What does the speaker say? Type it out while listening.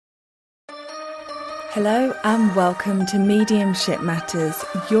Hello and welcome to Mediumship Matters,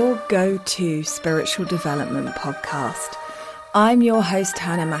 your go-to spiritual development podcast. I'm your host,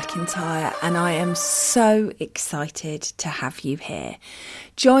 Hannah McIntyre, and I am so excited to have you here.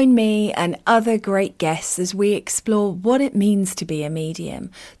 Join me and other great guests as we explore what it means to be a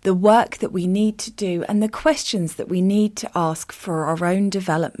medium, the work that we need to do, and the questions that we need to ask for our own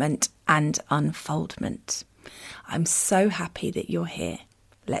development and unfoldment. I'm so happy that you're here.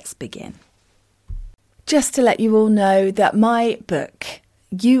 Let's begin. Just to let you all know that my book,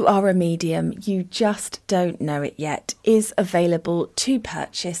 You Are a Medium, You Just Don't Know It Yet, is available to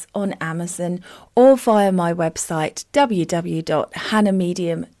purchase on Amazon or via my website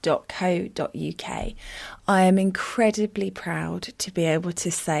www.hannahmedium.co.uk. I am incredibly proud to be able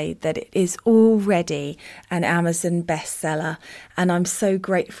to say that it is already an Amazon bestseller, and I'm so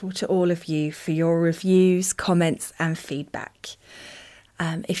grateful to all of you for your reviews, comments and feedback.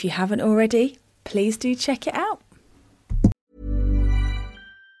 If you haven't already, please do check it out.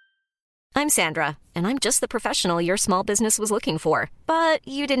 I'm Sandra, and I'm just the professional your small business was looking for. But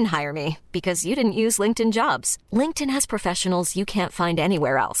you didn't hire me because you didn't use LinkedIn Jobs. LinkedIn has professionals you can't find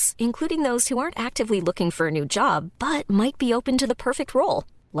anywhere else, including those who aren't actively looking for a new job, but might be open to the perfect role,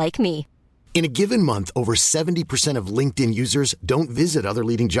 like me. In a given month, over 70% of LinkedIn users don't visit other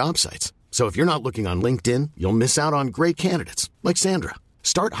leading job sites. So if you're not looking on LinkedIn, you'll miss out on great candidates, like Sandra.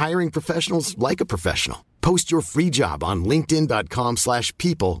 Start hiring professionals like a professional. Post your free job on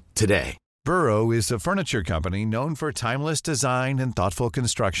linkedin.com/people today. Burrow is a furniture company known for timeless design and thoughtful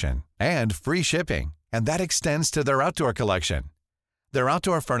construction and free shipping, and that extends to their outdoor collection. Their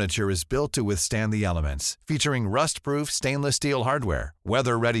outdoor furniture is built to withstand the elements, featuring rust-proof stainless steel hardware,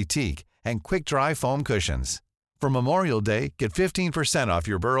 weather-ready teak, and quick-dry foam cushions. For Memorial Day, get 15% off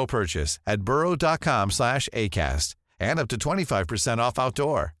your Burrow purchase at burrow.com/acast. And up to 25% off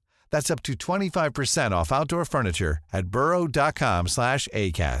outdoor. That's up to 25% off outdoor furniture at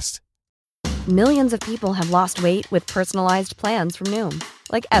burrow.com/acast. Millions of people have lost weight with personalized plans from Noom.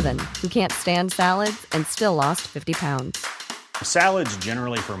 Like Evan, who can't stand salads and still lost 50 pounds. Salads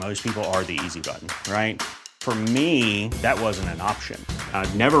generally for most people are the easy button, right? For me, that wasn't an option.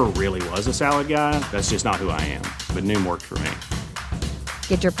 I never really was a salad guy. That's just not who I am. But Noom worked for me.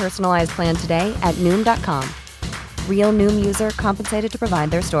 Get your personalized plan today at Noom.com. Real Noom user compensated to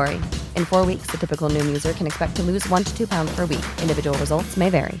provide their story. In 4 weeks, the typical Noom user can expect to lose 1 to 2 pounds per week. Individual results may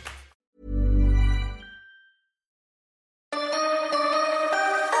vary.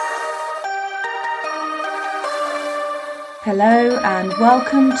 Hello and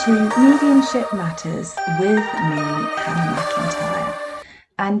welcome to Mediumship Matters with me, Hannah McIntyre.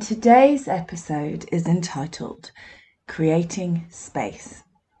 And today's episode is entitled Creating Space.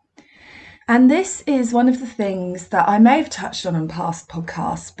 And this is one of the things that I may have touched on in past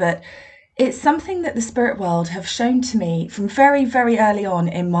podcasts, but it's something that the spirit world have shown to me from very, very early on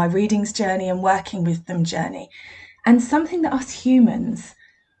in my readings journey and working with them journey. And something that us humans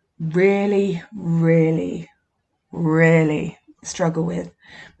really, really, really struggle with,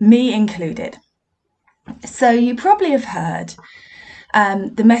 me included. So you probably have heard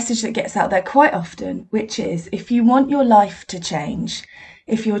the message that gets out there quite often, which is if you want your life to change,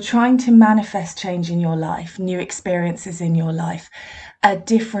 if you're trying to manifest change in your life, new experiences in your life, a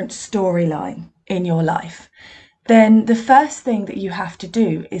different storyline in your life, then the first thing that you have to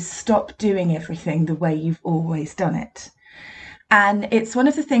do is stop doing everything the way you've always done it. And it's one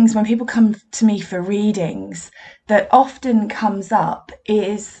of the things when people come to me for readings that often comes up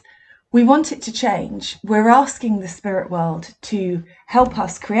is we want it to change. We're asking the spirit world to help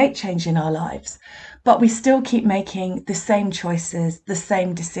us create change in our lives, but we still keep making the same choices, the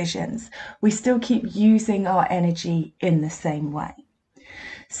same decisions. We still keep using our energy in the same way.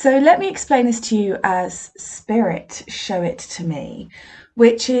 So let me explain this to you as spirit show it to me,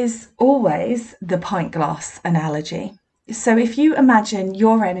 which is always the pint glass analogy. So if you imagine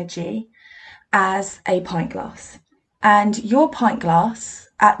your energy as a pint glass, and your pint glass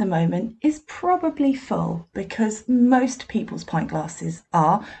at the moment is probably full because most people's pint glasses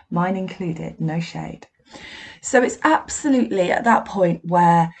are, mine included, no shade. So it's absolutely at that point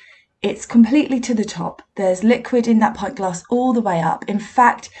where it's completely to the top. There's liquid in that pint glass all the way up. In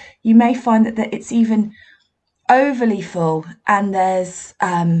fact, you may find that it's even overly full, and there's,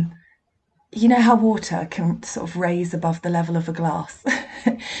 you know how water can sort of raise above the level of a glass?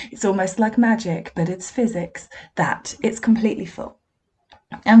 It's almost like magic, but it's physics, that it's completely full.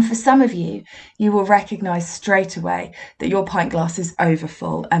 And for some of you, you will recognise straight away that your pint glass is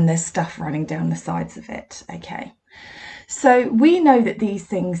overfull and there's stuff running down the sides of it, okay? So we know that these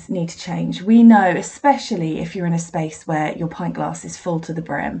things need to change. We know, especially if you're in a space where your pint glass is full to the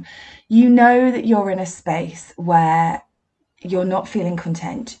brim, you know that you're in a space where you're not feeling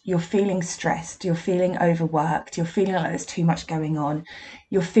content, you're feeling stressed, you're feeling overworked, you're feeling like there's too much going on,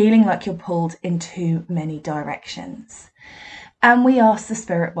 you're feeling like you're pulled in too many directions. And we ask the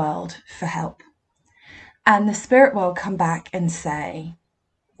spirit world for help. And the spirit world come back and say,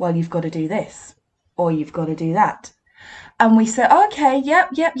 well, you've got to do this, or you've got to do that. And we say, okay, yep.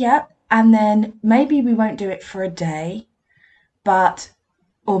 And then maybe we won't do it for a day,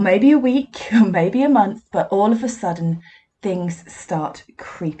 or maybe a week, or maybe a month, but all of a sudden, things start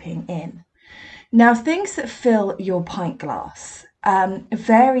creeping in. Now, things that fill your pint glass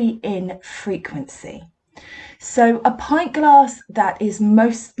vary in frequency. So a pint glass that is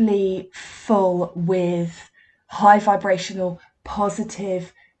mostly full with high vibrational,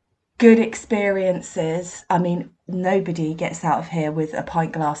 positive, good experiences. I mean, nobody gets out of here with a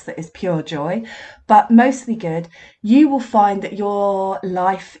pint glass that is pure joy, but mostly good. You will find that your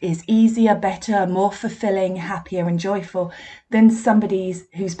life is easier, better, more fulfilling, happier and joyful than somebody's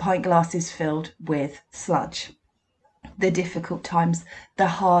whose pint glass is filled with sludge. The difficult times, the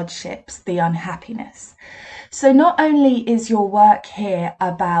hardships, the unhappiness. So not only is your work here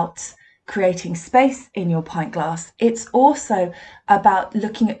about creating space in your pint glass, it's also about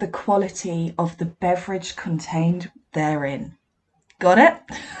looking at the quality of the beverage contained therein. Got it?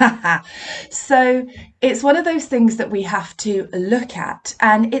 So it's one of those things that we have to look at,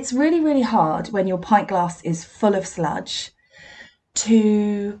 and it's really, really hard when your pint glass is full of sludge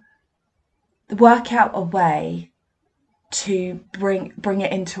to work out a way to bring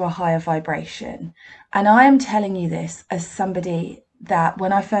it into a higher vibration. And I am telling you this as somebody that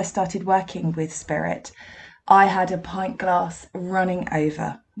when I first started working with spirit, I had a pint glass running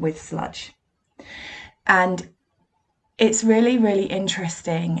over with sludge. And it's really, really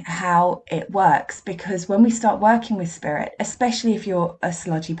interesting how it works, because when we start working with spirit, especially if you're a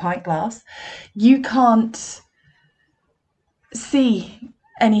sludgy pint glass, you can't see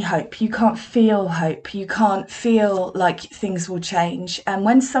any hope, you can't feel hope, you can't feel like things will change. And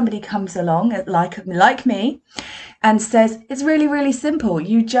when somebody comes along like me and says it's really, really simple,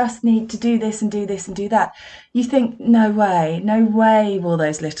 you just need to do this and do this and do that, you think, no way will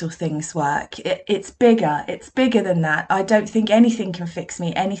those little things work. It's bigger than that. I don't think anything can fix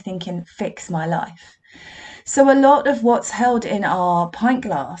me, anything can fix my life. So a lot of what's held in our pint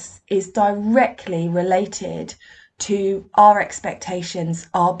glass is directly related to our expectations,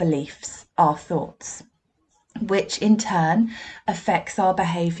 our beliefs, our thoughts, which in turn affects our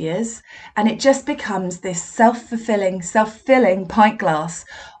behaviours, and it just becomes this self-filling pint glass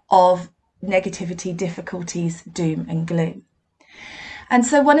of negativity, difficulties, doom and gloom. And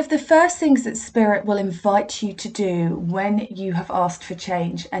so one of the first things that Spirit will invite you to do when you have asked for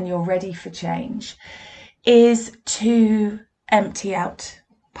change and you're ready for change is to empty out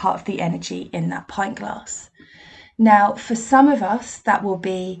part of the energy in that pint glass. Now, for some of us, that will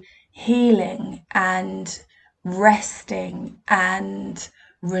be healing and resting and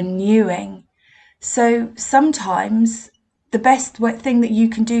renewing. So sometimes the best thing that you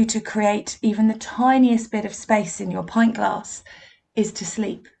can do to create even the tiniest bit of space in your pint glass is to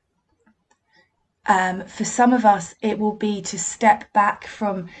sleep. For some of us, it will be to step back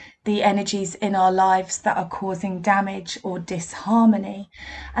from the energies in our lives that are causing damage or disharmony.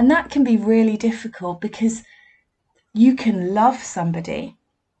 And that can be really difficult, because you can love somebody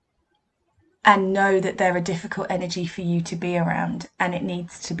and know that they're a difficult energy for you to be around, and it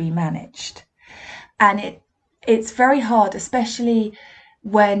needs to be managed. And it's very hard, especially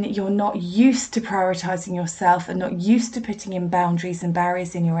when you're not used to prioritizing yourself and not used to putting in boundaries and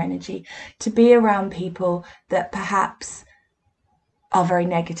barriers in your energy, to be around people that perhaps are very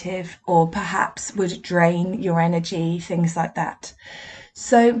negative or perhaps would drain your energy, things like that.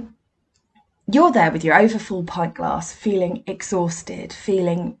 So you're there with your overfull pint glass, feeling exhausted,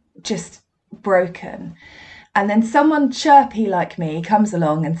 feeling just broken. And then someone chirpy like me comes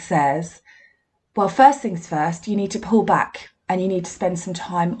along and says, well, first things first, you need to pull back and you need to spend some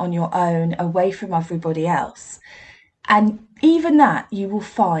time on your own, away from everybody else. And even that you will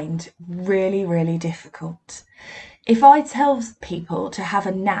find really, really difficult. If I tell people to have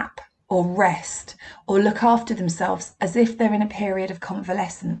a nap or rest or look after themselves as if they're in a period of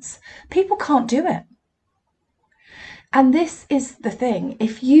convalescence, people can't do it. And this is the thing.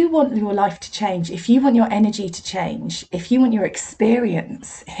 If you want your life to change, if you want your energy to change, if you want your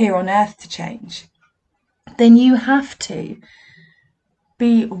experience here on earth to change, then you have to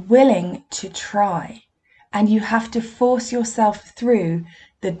be willing to try, and you have to force yourself through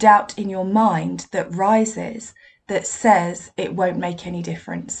the doubt in your mind that rises, that says it won't make any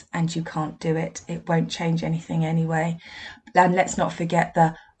difference and you can't do it. It won't change anything anyway. And let's not forget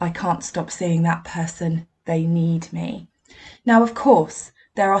that I can't stop seeing that person. They need me. Now, of course,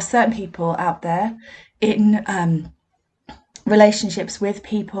 there are certain people out there in relationships with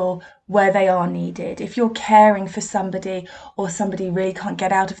people where they are needed. If you're caring for somebody or somebody really can't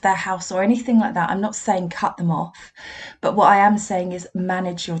get out of their house or anything like that, I'm not saying cut them off. But what I am saying is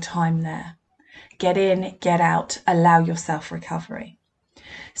manage your time there. Get in, get out, allow yourself recovery.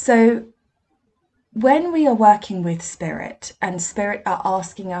 So when we are working with Spirit and Spirit are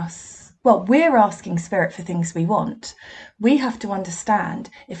asking us, well, we're asking Spirit for things we want. We have to understand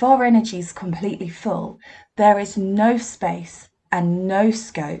if our energy is completely full, there is no space and no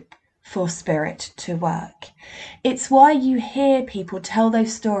scope for Spirit to work. It's why you hear people tell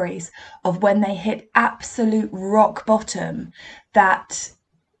those stories of when they hit absolute rock bottom, that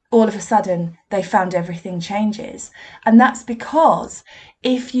all of a sudden they found everything changes. And that's because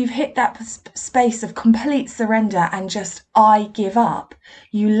if you've hit that space of complete surrender and just, I give up,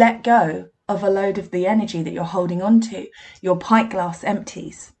 you let go of a load of the energy that you're holding on to. Your pint glass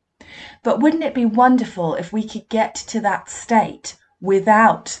empties. But wouldn't it be wonderful if we could get to that state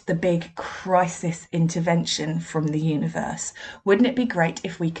without the big crisis intervention from the universe? Wouldn't it be great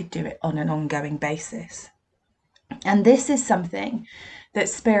if we could do it on an ongoing basis? And this is something that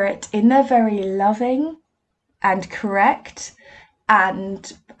Spirit, in their very loving and correct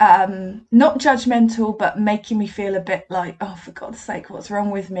and not judgmental, but making me feel a bit like, oh, for God's sake, what's wrong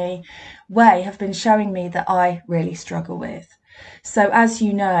with me, way, have been showing me that I really struggle with. So as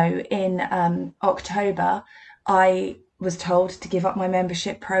you know, in October, I was told to give up my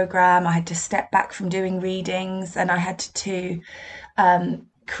membership program. I had to step back from doing readings, and I had to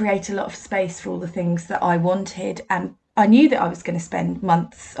create a lot of space for all the things that I wanted. And I knew that I was going to spend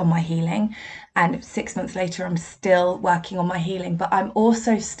months on my healing, and 6 months later I'm still working on my healing, but I'm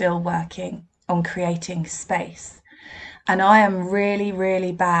also still working on creating space. And I am really,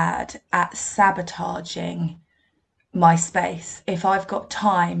 really bad at sabotaging my space. If I've got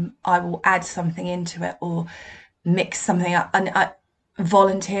time, I will add something into it or mix something up, and I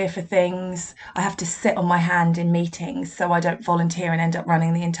volunteer for things. I have to sit on my hand in meetings so I don't volunteer and end up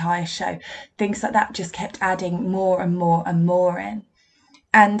running the entire show. Things like that just kept adding more and more and more in.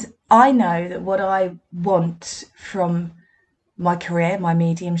 And I know that what I want from my career, my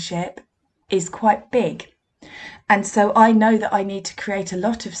mediumship, is quite big. And so I know that I need to create a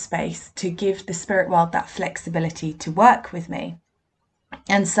lot of space to give the spirit world that flexibility to work with me.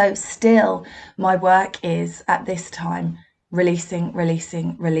 And so still my work is at this time releasing,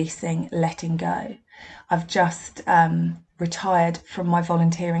 letting go. I've just retired from my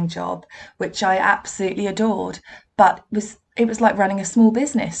volunteering job, which I absolutely adored, but it was like running a small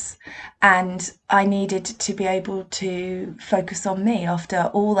business, and I needed to be able to focus on me. After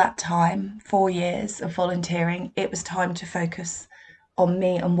all that time, 4 years of volunteering, it was time to focus on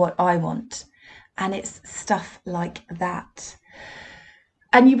me and what I want. And it's stuff like that.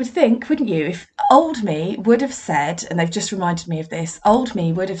 And you would think, wouldn't you, if old me would have said, and they've just reminded me of this, old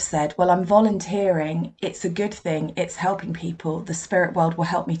me would have said, well, I'm volunteering, it's a good thing, it's helping people, the spirit world will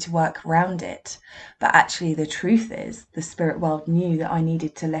help me to work around it. But actually the truth is, the spirit world knew that I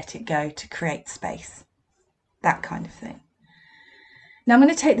needed to let it go to create space. That kind of thing. Now I'm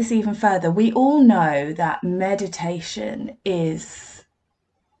going to take this even further. We all know that meditation is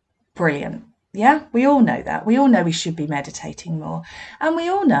brilliant. Yeah, we all know that. We all know we should be meditating more. And we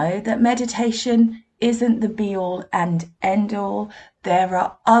all know that meditation isn't the be all and end all. There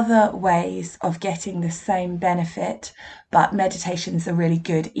are other ways of getting the same benefit, but meditation's a really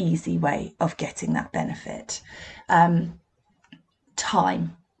good, easy way of getting that benefit.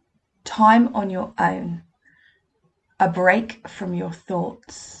 Time on your own, a break from your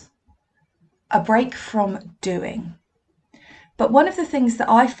thoughts, a break from doing. But one of the things that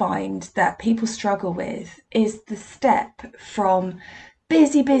I find that people struggle with is the step from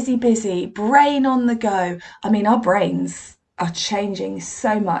busy, brain on the go. I mean, our brains are changing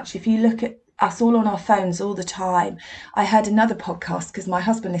so much. If you look at us all on our phones all the time. I heard another podcast because my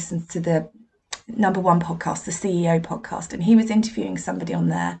husband listens to the #1 podcast, the CEO podcast, and he was interviewing somebody on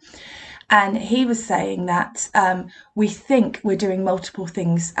there. And he was saying that we think we're doing multiple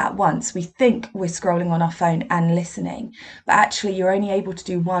things at once. We think we're scrolling on our phone and listening, but actually you're only able to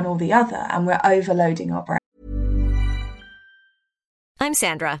do one or the other, and we're overloading our brain. I'm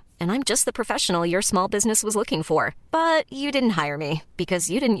Sandra, and I'm just the professional your small business was looking for. But you didn't hire me because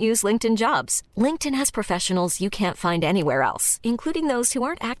you didn't use LinkedIn Jobs. LinkedIn has professionals you can't find anywhere else, including those who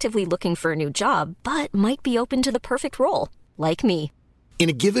aren't actively looking for a new job, but might be open to the perfect role, like me. In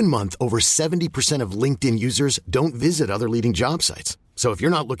a given month, over 70% of LinkedIn users don't visit other leading job sites. So if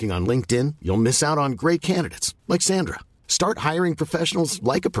you're not looking on LinkedIn, you'll miss out on great candidates like Sandra. Start hiring professionals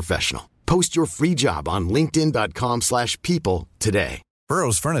like a professional. Post your free job on linkedin.com/people today.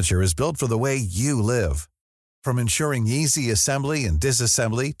 Burrow's furniture is built for the way you live. From ensuring easy assembly and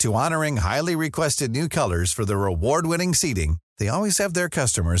disassembly to honoring highly requested new colors for their award-winning seating, they always have their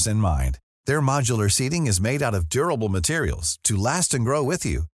customers in mind. Their modular seating is made out of durable materials to last and grow with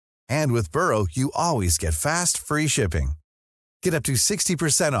you. And with Burrow, you always get fast, free shipping. Get up to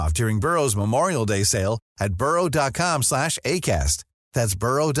 60% off during Burrow's Memorial Day sale at burrow.com/ACAST. That's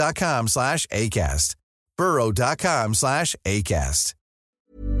burrow.com/ACAST. burrow.com/ACAST.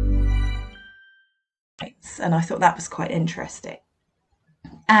 And I thought that was quite interesting.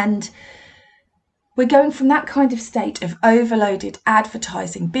 And we're going from that kind of state of overloaded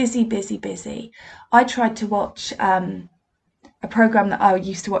advertising, busy. I tried to watch a program that I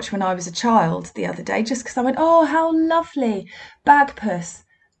used to watch when I was a child the other day, just because I went, oh, how lovely, Bagpuss.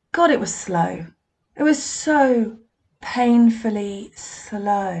 God, it was slow. It was so painfully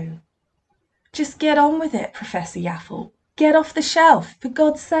slow. Just get on with it, Professor Yaffle. Get off the shelf, for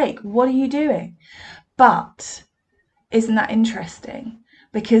God's sake. What are you doing? But isn't that interesting?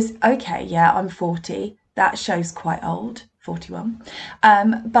 Because, okay, yeah, I'm 40. That show's quite old, 41.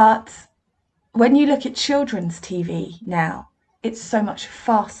 But when you look at children's TV now, it's so much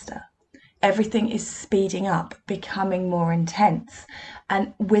faster. Everything is speeding up, becoming more intense.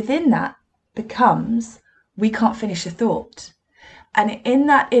 And within that becomes, we can't finish a thought. And in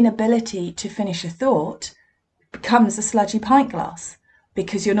that inability to finish a thought becomes a sludgy pint glass,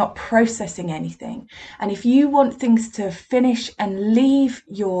 because you're not processing anything. And if you want things to finish and leave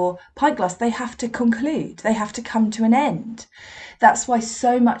your pint glass, they have to conclude, they have to come to an end. That's why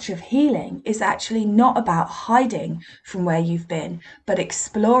so much of healing is actually not about hiding from where you've been, but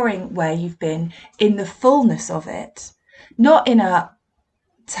exploring where you've been in the fullness of it, not in a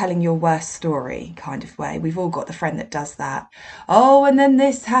telling your worst story kind of way. We've all got the friend that does that. Oh, and then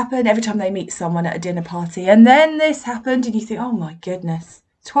this happened every time they meet someone at a dinner party, and then this happened, and you think, oh my goodness,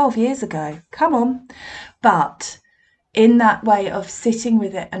 12 years ago, come on. But in that way of sitting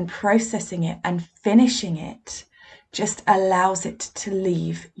with it and processing it and finishing it just allows it to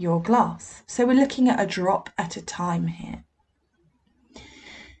leave your glass. So we're looking at a drop at a time here.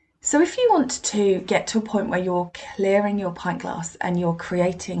 So if you want to get to a point where you're clearing your pint glass and you're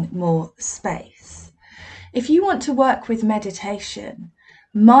creating more space, if you want to work with meditation,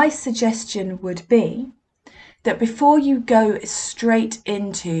 my suggestion would be that before you go straight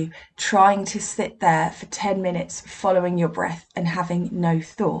into trying to sit there for 10 minutes following your breath and having no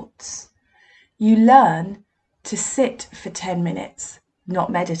thoughts, you learn to sit for 10 minutes not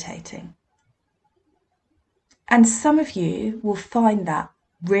meditating. And some of you will find that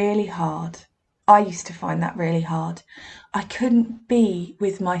really hard. I used to find that really hard. I couldn't be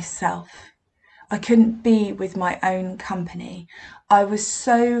with myself. I couldn't be with my own company. I was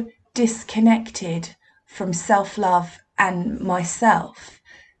so disconnected from self-love and myself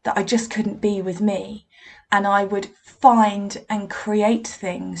that I just couldn't be with me. And I would find and create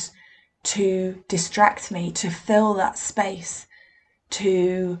things to distract me, to fill that space,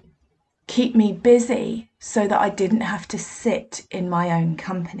 to keep me busy so that I didn't have to sit in my own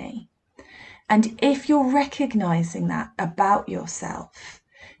company. And if you're recognizing that about yourself,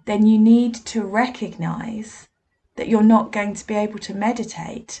 then you need to recognize that you're not going to be able to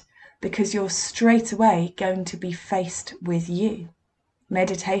meditate because you're straight away going to be faced with you.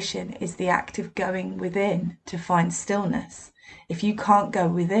 Meditation is the act of going within to find stillness. If you can't go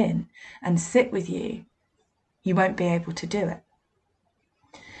within and sit with you, you won't be able to do it.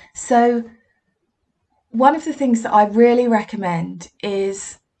 So one of the things that I really recommend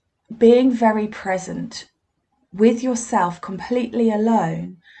is being very present with yourself, completely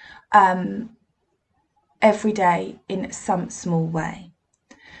alone, every day in some small way.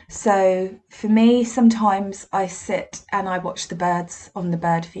 So for me, sometimes I sit and I watch the birds on the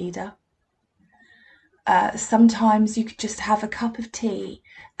bird feeder. Sometimes you could just have a cup of tea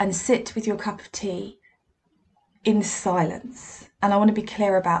and sit with your cup of tea in silence. And I want to be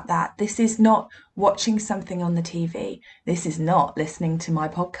clear about that. This is not watching something on the TV. This is not listening to my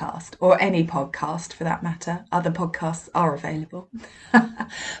podcast, or any podcast for that matter. Other podcasts are available.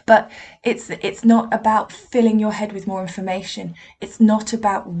 But it's not about filling your head with more information. It's not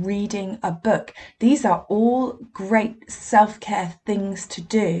about reading a book. These are all great self-care things to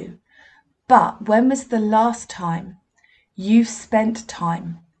do. But when was the last time you've spent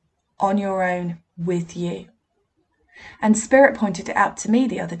time on your own with you? And Spirit pointed it out to me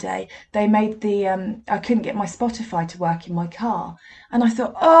the other day. They made I couldn't get my Spotify to work in my car. And I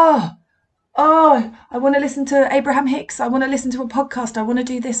thought, oh, I want to listen to Abraham Hicks. I want to listen to a podcast. I want to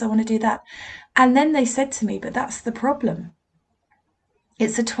do this. I want to do that. And then they said to me, but that's the problem.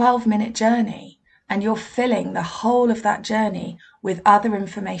 It's a 12-minute journey, and you're filling the whole of that journey with other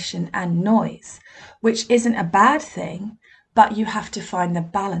information and noise, which isn't a bad thing, but you have to find the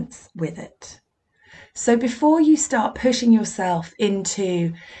balance with it. So before you start pushing yourself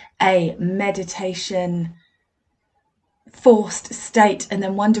into a meditation forced state and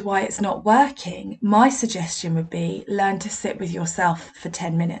then wonder why it's not working, my suggestion would be learn to sit with yourself for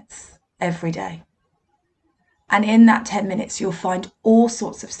 10 minutes every day. And in that 10 minutes, you'll find all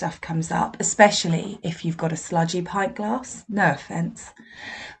sorts of stuff comes up, especially if you've got a sludgy pint glass. No offense.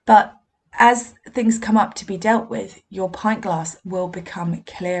 But as things come up to be dealt with, your pint glass will become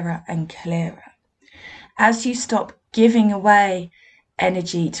clearer and clearer. As you stop giving away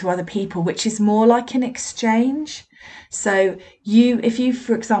energy to other people, which is more like an exchange. So if you,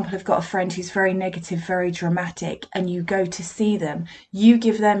 for example, have got a friend who's very negative, very dramatic, and you go to see them, you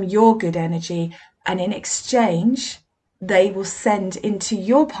give them your good energy, and in exchange, they will send into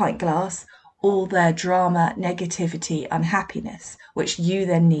your pint glass all their drama, negativity, unhappiness, which you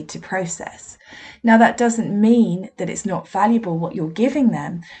then need to process. Now, that doesn't mean that it's not valuable what you're giving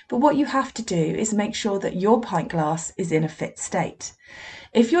them, but what you have to do is make sure that your pint glass is in a fit state.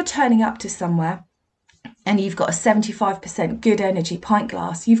 If you're turning up to somewhere and you've got a 75% good energy pint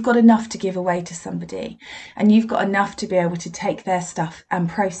glass, you've got enough to give away to somebody, and you've got enough to be able to take their stuff and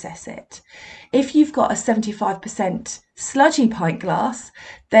process it. If you've got a 75% sludgy pint glass,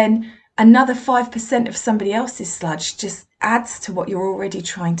 then another 5% of somebody else's sludge just adds to what you're already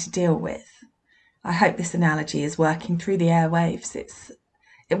trying to deal with. I hope this analogy is working through the airwaves.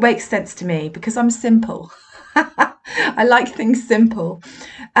 It makes sense to me because I'm simple. I like things simple.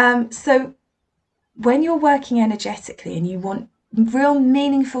 So when you're working energetically and you want real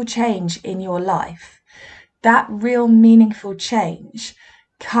meaningful change in your life, that real meaningful change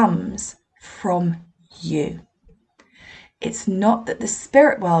comes from you. It's not that the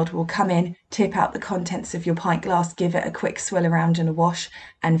spirit world will come in, tip out the contents of your pint glass, give it a quick swill around and a wash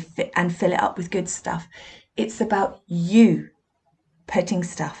and fill it up with good stuff. It's about you putting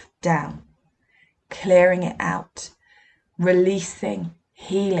stuff down, clearing it out, releasing,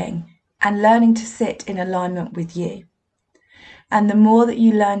 healing, and learning to sit in alignment with you. And the more that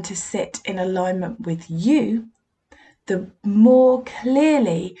you learn to sit in alignment with you, the more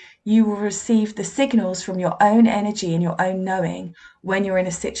clearly you will receive the signals from your own energy and your own knowing when you're in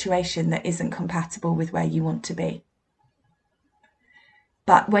a situation that isn't compatible with where you want to be.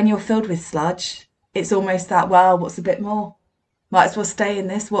 But when you're filled with sludge, it's almost that, well, what's a bit more? Might as well stay in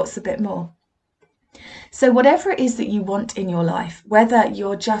this, what's a bit more? So whatever it is that you want in your life, whether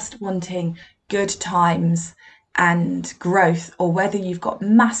you're just wanting good times and growth, or whether you've got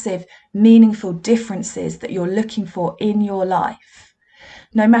massive, meaningful differences that you're looking for in your life,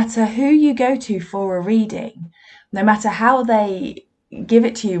 no matter who you go to for a reading, no matter how they give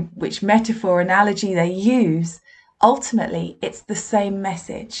it to you, which metaphor, analogy they use, ultimately it's the same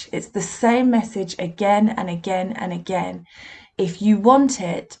message. It's the same message again and again and again. If you want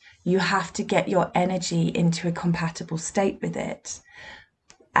it, you have to get your energy into a compatible state with it.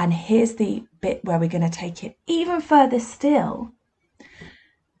 And here's the bit where we're going to take it even further still.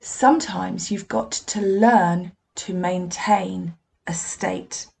 Sometimes you've got to learn to maintain a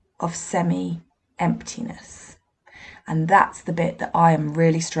state of semi-emptiness. And that's the bit that I am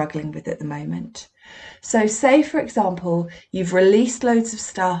really struggling with at the moment. So say, for example, you've released loads of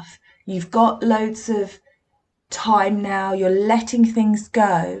stuff, you've got loads of time now, you're letting things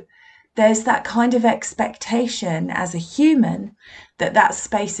go. There's that kind of expectation as a human that that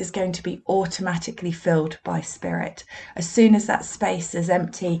space is going to be automatically filled by spirit. As soon as that space is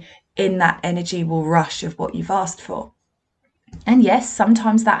empty, in that energy will rush of what you've asked for. And yes,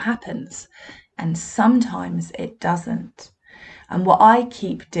 sometimes that happens, and sometimes it doesn't. And what I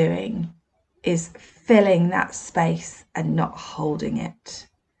keep doing is filling that space and not holding it.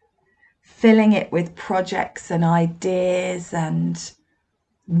 Filling it with projects and ideas and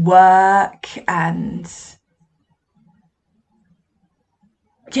work and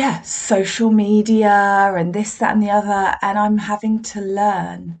social media and this, that and the other, and I'm having to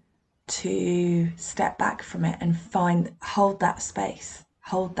learn to step back from it and hold that space.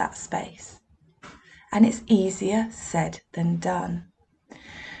 And it's easier said than done.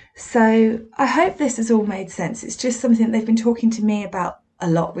 So I hope this has all made sense. It's just something they've been talking to me about a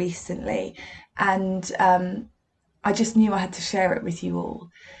lot recently, and I just knew I had to share it with you all.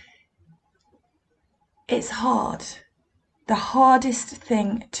 It's hard. the hardest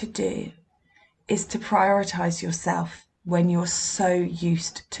thing to do is to prioritize yourself when you're so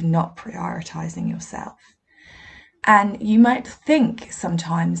used to not prioritizing yourself. And you might think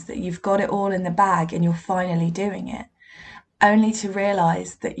sometimes that you've got it all in the bag and you're finally doing it, only to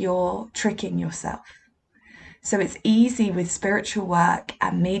realize that you're tricking yourself. So it's easy with spiritual work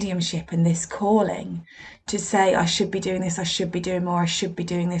and mediumship and this calling to say, I should be doing this, I should be doing more, I should be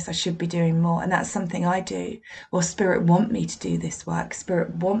doing this, I should be doing more. And that's something I do. Or Spirit want me to do this work.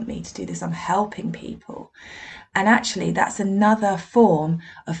 Spirit want me to do this. I'm helping people. And actually, that's another form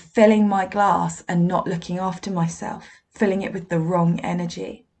of filling my glass and not looking after myself, filling it with the wrong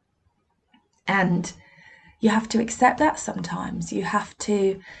energy. And you have to accept that sometimes. You have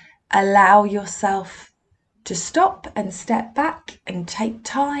to allow yourself to stop and step back and take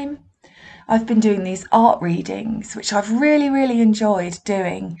time. I've been doing these art readings, which I've really, really enjoyed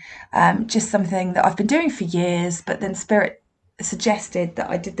doing. Just something that I've been doing for years, but then Spirit suggested that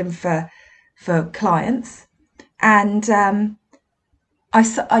I did them for clients. And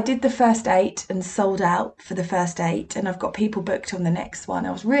I did the first 8 and sold out for the first 8, and I've got people booked on the next one.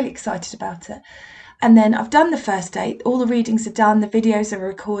 I was really excited about it. And then I've done the first 8, all the readings are done, the videos are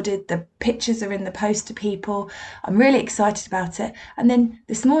recorded, the pictures are in the post to people. I'm really excited about it. And then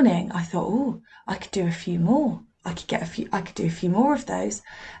this morning I thought, I could do a few more. I could do a few more of those.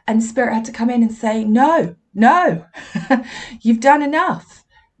 And Spirit had to come in and say, no, you've done enough.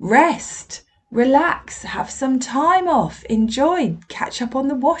 Rest, relax, have some time off, enjoy, catch up on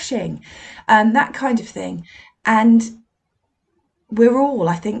the washing, that kind of thing. And we're all,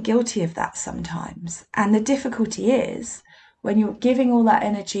 I think, guilty of that sometimes. And the difficulty is when you're giving all that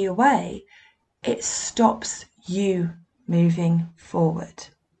energy away, it stops you moving forward.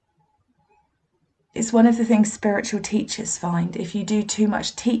 It's one of the things spiritual teachers find. If you do too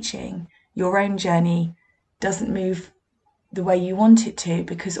much teaching, your own journey doesn't move the way you want it to,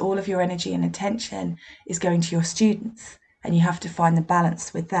 because all of your energy and attention is going to your students, and you have to find the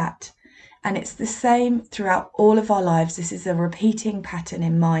balance with that. And it's the same throughout all of our lives. This is a repeating pattern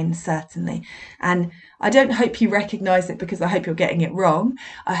in mine, certainly. And I don't hope you recognise it, because I hope you're getting it wrong.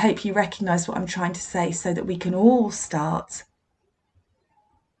 I hope you recognise what I'm trying to say, so that we can all start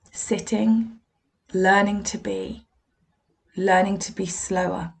sitting, learning to be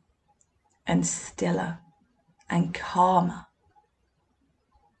slower and stiller and calmer,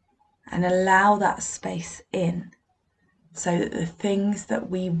 and allow that space in, so that the things that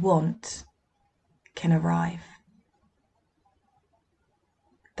we want can arrive.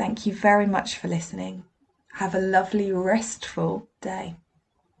 Thank you very much for listening. Have a lovely, restful day.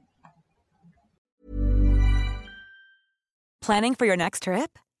 Planning for your next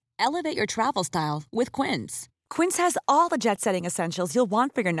trip? Elevate your travel style with Quince. Quince has all the jet-setting essentials you'll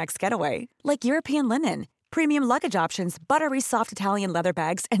want for your next getaway, like European linen, premium luggage options, buttery soft Italian leather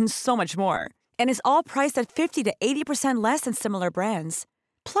bags, and so much more. And is all priced at 50 to 80% less than similar brands.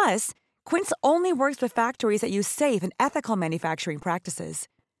 Plus, Quince only works with factories that use safe and ethical manufacturing practices.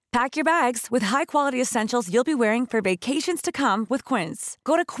 Pack your bags with high-quality essentials you'll be wearing for vacations to come with Quince.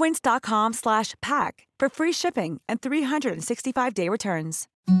 Go to quince.com/pack for free shipping and 365-day returns.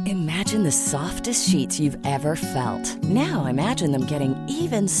 Imagine the softest sheets you've ever felt. Now imagine them getting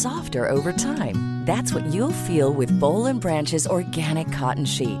even softer over time. That's what you'll feel with Boll & Branch's organic cotton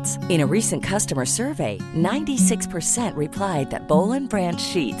sheets. In a recent customer survey, 96% replied that Boll & Branch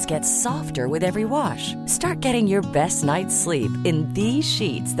sheets get softer with every wash. Start getting your best night's sleep in these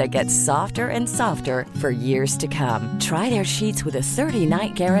sheets that get softer and softer for years to come. Try their sheets with a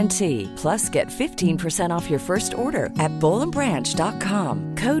 30-night guarantee. Plus, get 15% off your first order at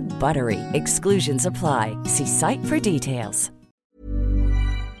bollandbranch.com. Code BUTTERY. Exclusions apply. See site for details.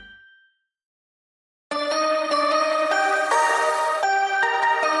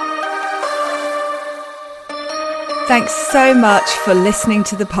 Thanks so much for listening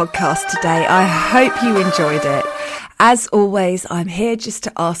to the podcast today. I hope you enjoyed it. As always, I'm here just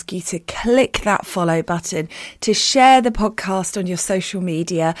to ask you to click that follow button, to share the podcast on your social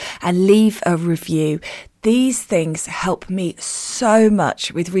media, and leave a review. These things help me so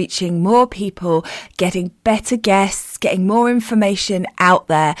much with reaching more people, getting better guests, getting more information out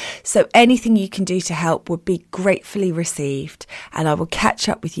there. So anything you can do to help would be gratefully received. And I will catch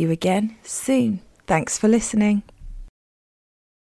up with you again soon. Thanks for listening.